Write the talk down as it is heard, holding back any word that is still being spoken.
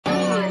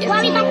Hey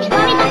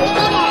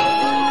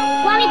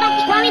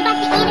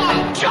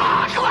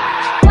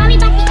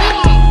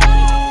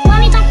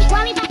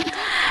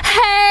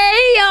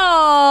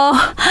y'all,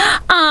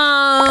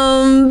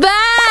 I'm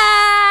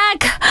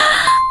back.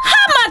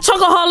 How my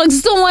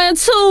Chocoholics doing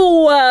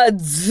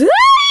today?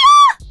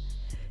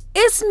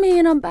 It's me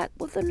and I'm back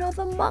with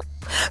another muk.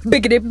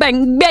 Biggity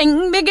bang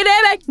bang,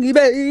 biggity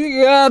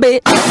bang bang.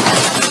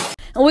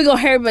 And we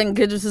gonna hurry up and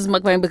get this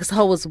mukbang because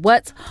ho is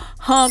what?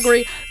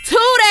 Hungry.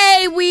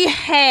 Today we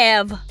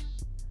have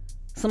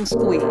some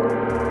squid.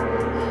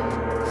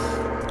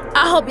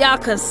 I hope y'all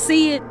can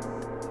see it.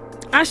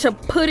 I should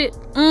put it.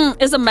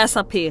 It's a mess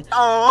up here.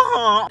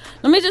 Let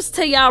me just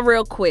tell y'all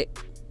real quick.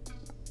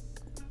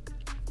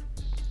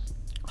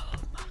 Oh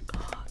my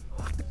God.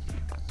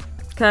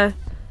 Okay.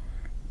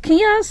 Can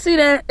y'all see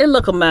that? It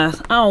look a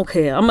mess. I don't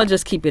care. I'm gonna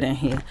just keep it in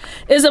here.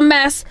 It's a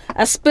mess.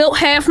 I spilled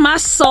half my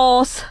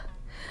sauce.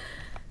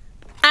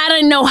 I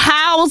didn't know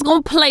how I was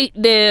gonna plate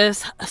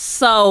this.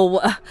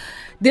 So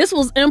this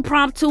was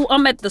impromptu.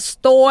 I'm at the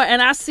store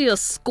and I see a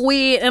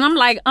squid and I'm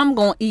like, I'm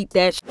gonna eat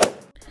that shit.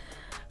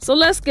 So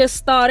let's get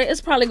started. It's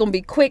probably gonna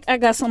be quick. I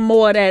got some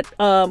more of that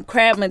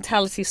crab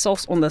mentality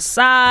sauce on the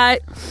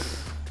side.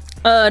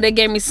 They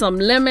gave me some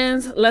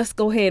lemons. Let's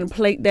go ahead and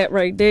plate that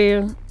right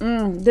there.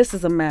 This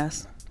is a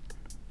mess.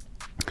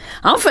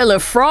 I'm feeling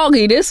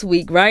froggy this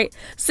week, right?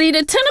 See,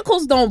 the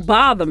tentacles don't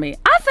bother me.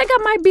 I think I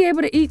might be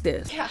able to eat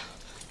this. Yeah,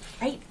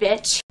 right,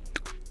 bitch.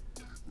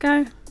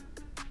 Okay.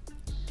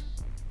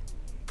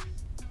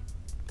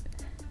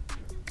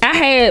 I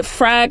had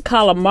fried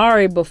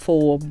calamari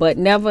before, but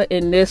never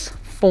in this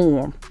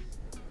form.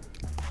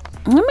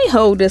 Let me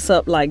hold this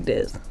up like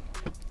this.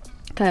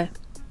 Okay.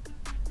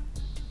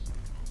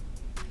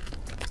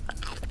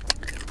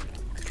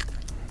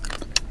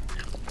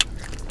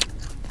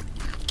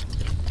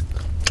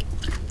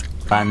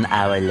 One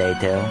hour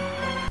later.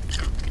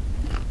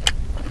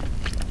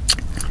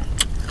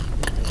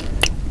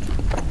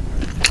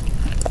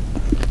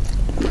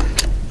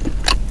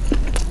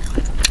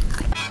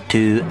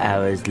 Two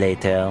hours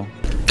later.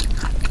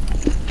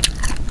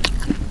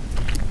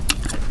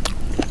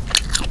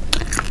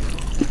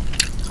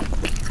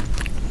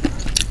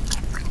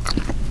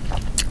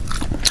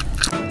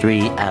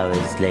 Three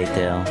hours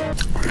later.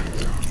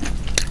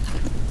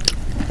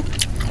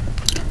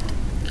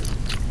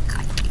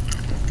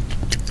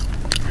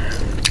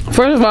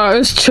 First of all,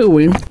 it's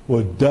chewy.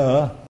 Well,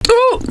 duh.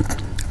 Ooh.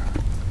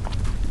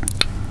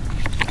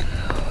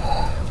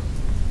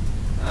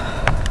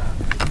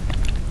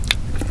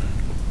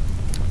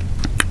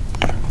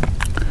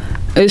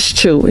 It's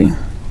chewy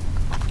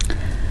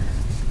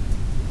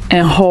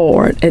and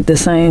hard at the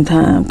same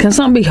time. Can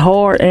something be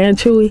hard and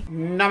chewy?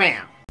 No,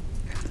 ma'am.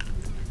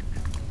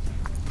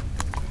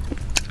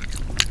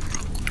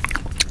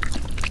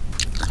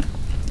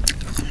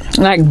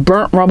 Like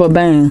burnt rubber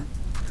band.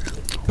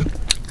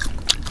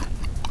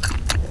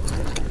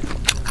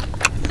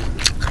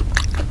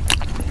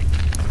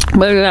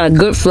 But it got a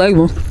good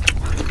flavor.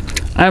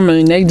 I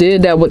mean, they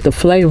did that with the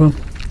flavor.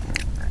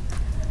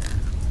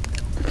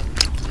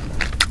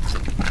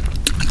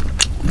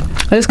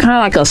 It's kind of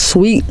like a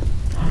sweet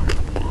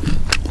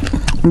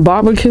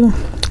barbecue.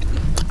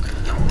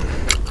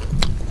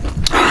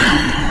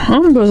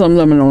 I'm gonna put some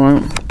lemon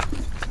on it.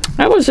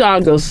 I wish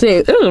y'all could see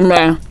it. It's a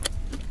mess.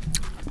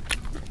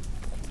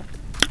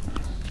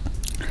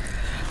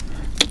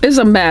 It's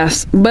a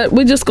mess, but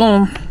we're just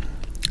gonna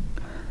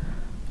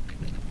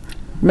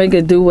make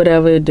it do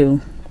whatever it do.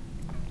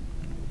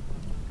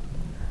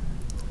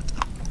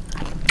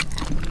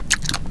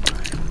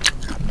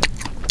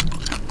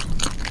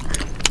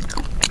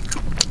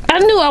 I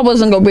knew I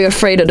wasn't gonna be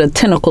afraid of the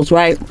tentacles,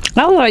 right?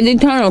 I was like, the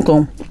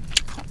tentacle.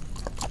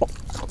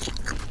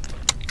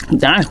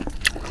 Dang.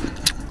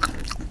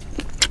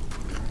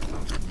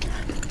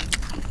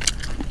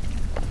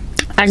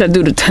 I could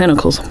do the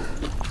tentacles.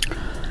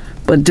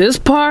 But this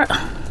part,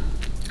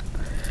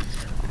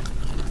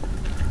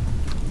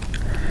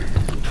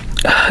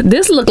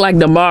 this look like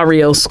the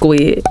Mario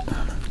squid,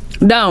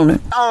 don't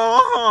it?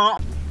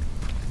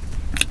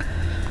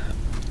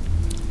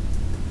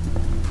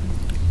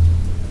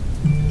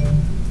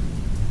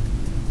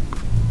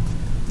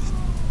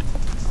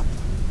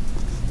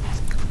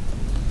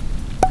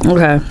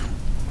 Okay.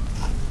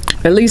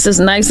 At least it's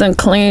nice and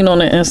clean on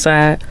the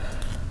inside.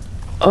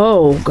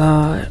 Oh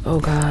God, oh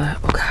God,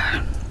 oh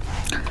God.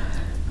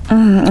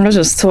 I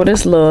just tore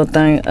this little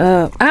thing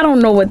up. I don't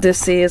know what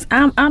this is.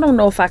 I don't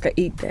know if I could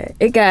eat that.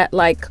 It got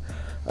like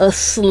a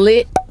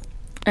slit.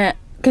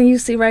 Can you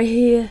see right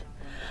here?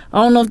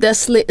 I don't know if that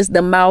slit is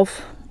the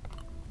mouth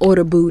or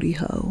the booty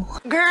hole.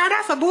 Girl,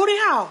 that's a booty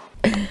hole.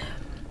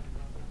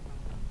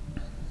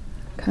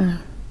 Okay.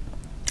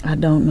 I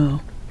don't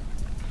know.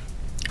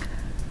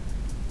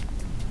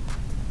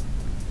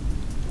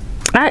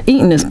 I've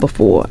eaten this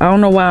before. I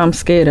don't know why I'm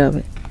scared of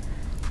it.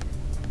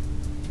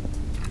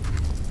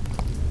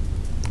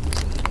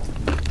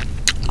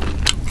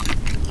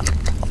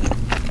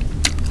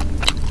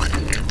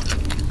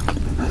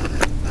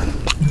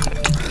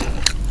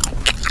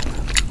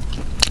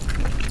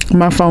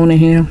 My phone in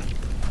here.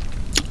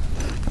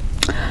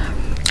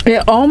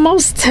 It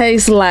almost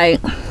tastes like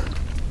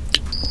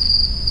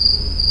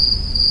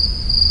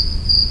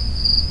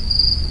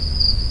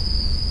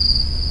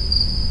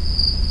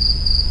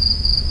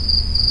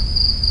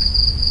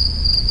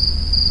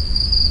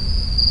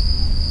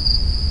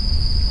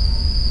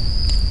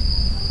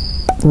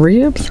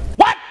ribs.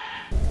 What?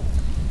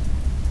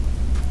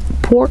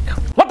 Pork.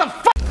 What the fuck?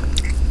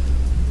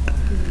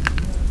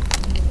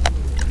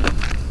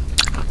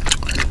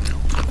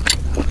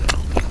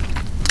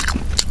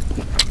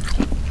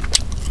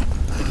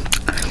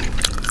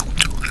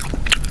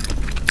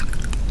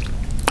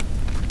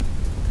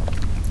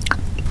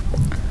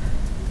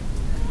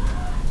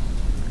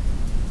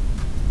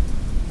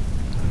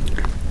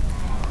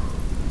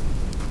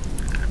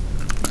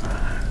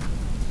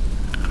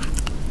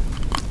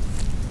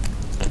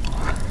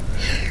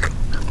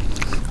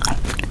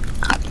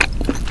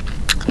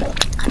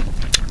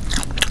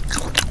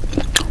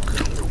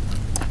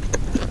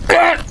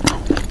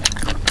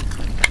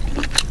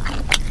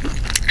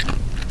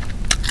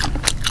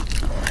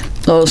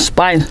 Little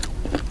spice.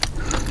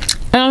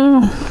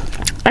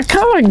 I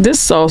kind of like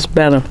this sauce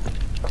better.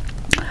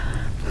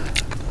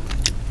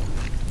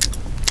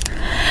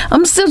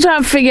 I'm still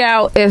trying to figure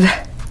out if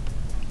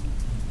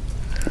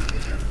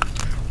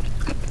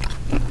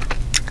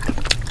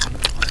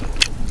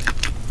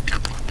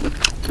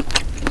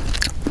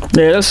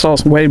yeah, this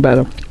sauce way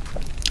better.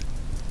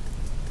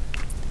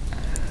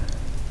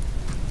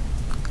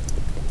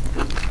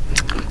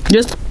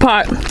 This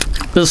part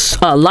is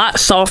a lot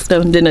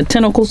softer than the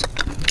tentacles.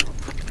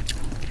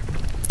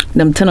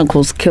 Them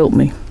tentacles killed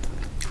me.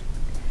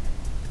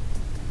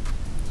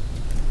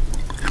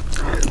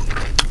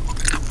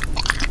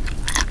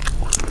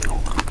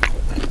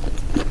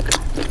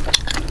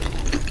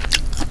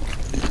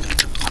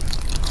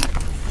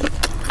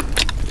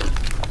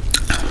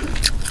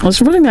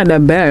 It's really not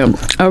that bad.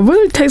 It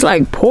really tastes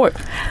like pork.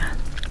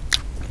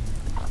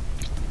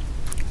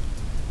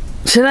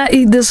 Should I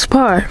eat this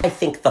part? I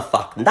think the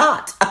fuck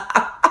not.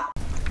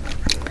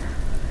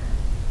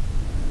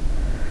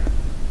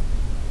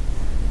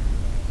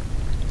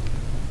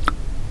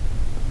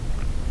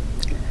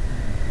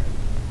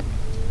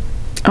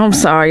 I'm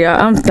sorry, y'all.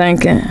 I'm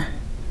thinking.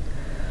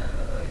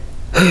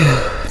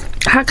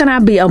 How can I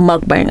be a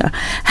mukbanger?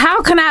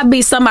 How can I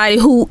be somebody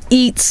who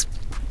eats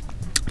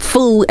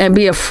food and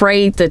be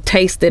afraid to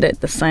taste it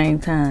at the same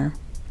time?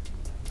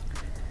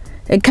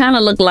 It kind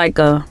of looked like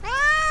a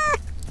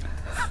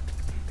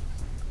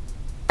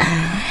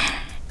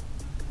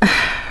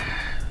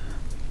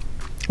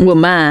well,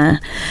 mine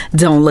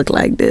don't look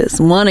like this.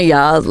 One of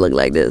y'all's look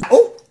like this.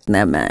 Oh,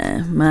 not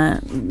mine.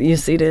 Mine. You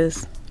see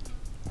this?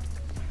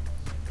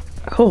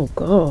 Oh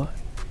God.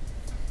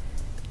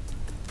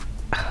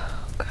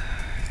 Oh God.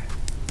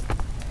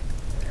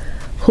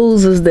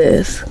 Whose is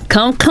this?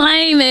 Come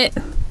claim it.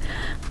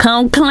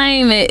 Come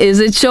claim it. Is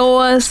it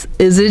yours?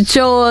 Is it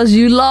yours?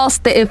 You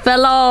lost it. It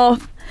fell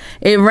off.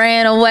 It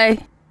ran away.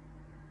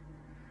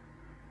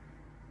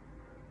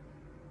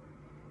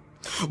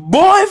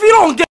 boy, if you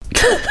don't get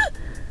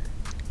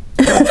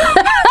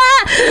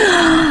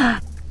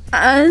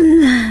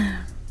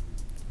I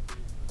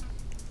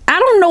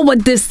don't know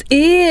what this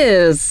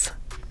is.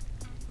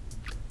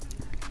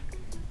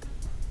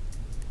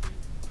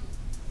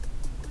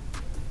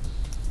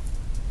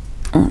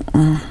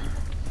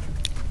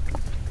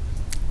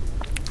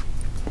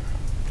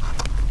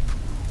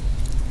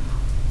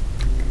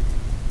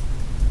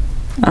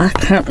 I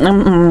can't.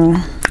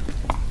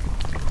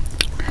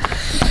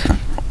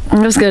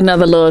 Let's get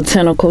another little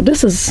tentacle.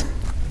 This is.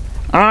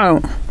 I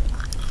don't.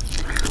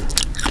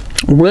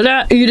 Would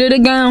I eat it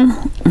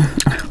again?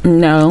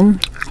 No.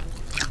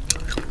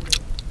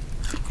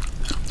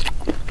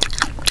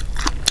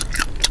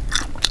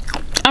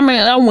 I mean,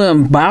 I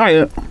wouldn't buy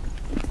it.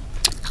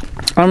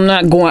 I'm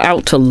not going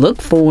out to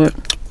look for it.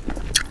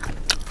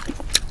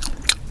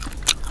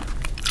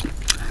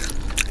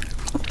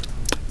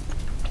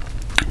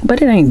 But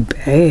it ain't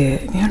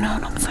bad, you know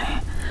what I'm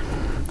saying?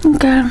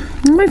 Okay,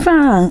 let me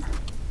find.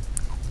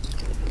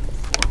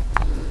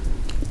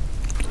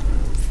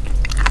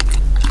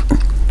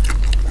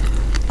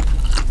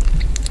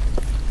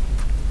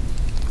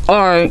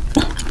 Alright.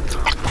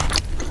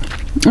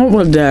 What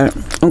was that?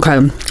 Okay.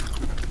 I'm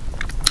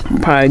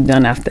probably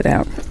done after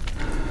that.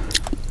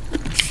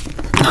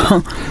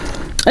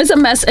 It's a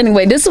mess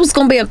anyway. This was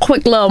gonna be a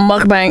quick little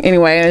mukbang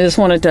anyway. I just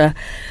wanted to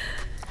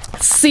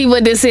see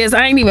what this is.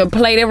 I ain't even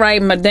played it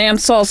right. My damn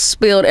sauce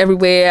spilled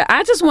everywhere.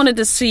 I just wanted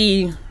to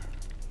see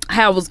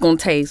how it was gonna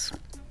taste.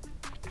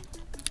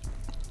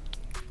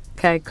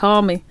 Okay,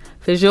 call me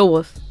if it's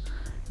yours.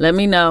 Let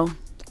me know.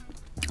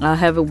 I'll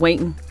have it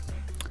waiting.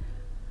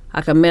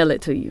 I can mail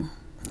it to you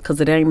because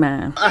it ain't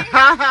mine.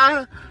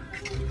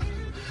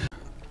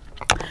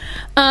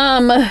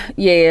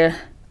 Yeah,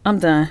 I'm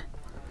done.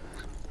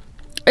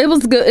 It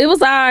was good. It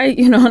was alright.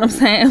 You know what I'm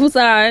saying? It was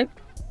alright.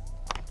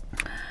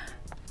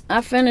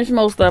 I finished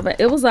most of it.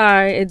 It was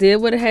alright. It did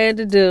what it had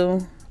to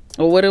do,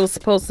 or what it was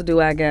supposed to do,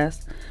 I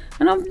guess.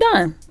 And I'm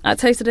done. I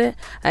tasted it.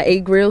 I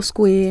ate grilled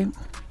squid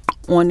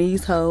on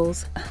these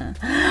hoes.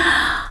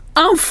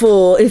 I'm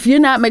full. If you're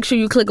not, make sure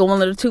you click on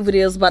one of the 2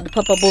 videos about to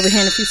pop up over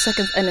here in a few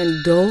seconds and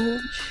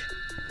indulge.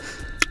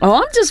 Oh,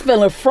 I'm just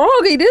feeling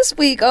froggy this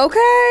week,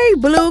 okay?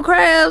 Blue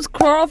crabs,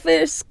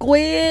 crawfish,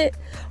 squid.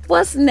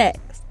 What's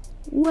next?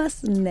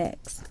 What's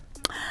next?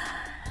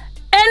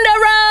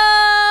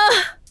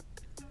 Endera!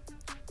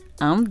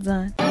 I'm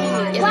done.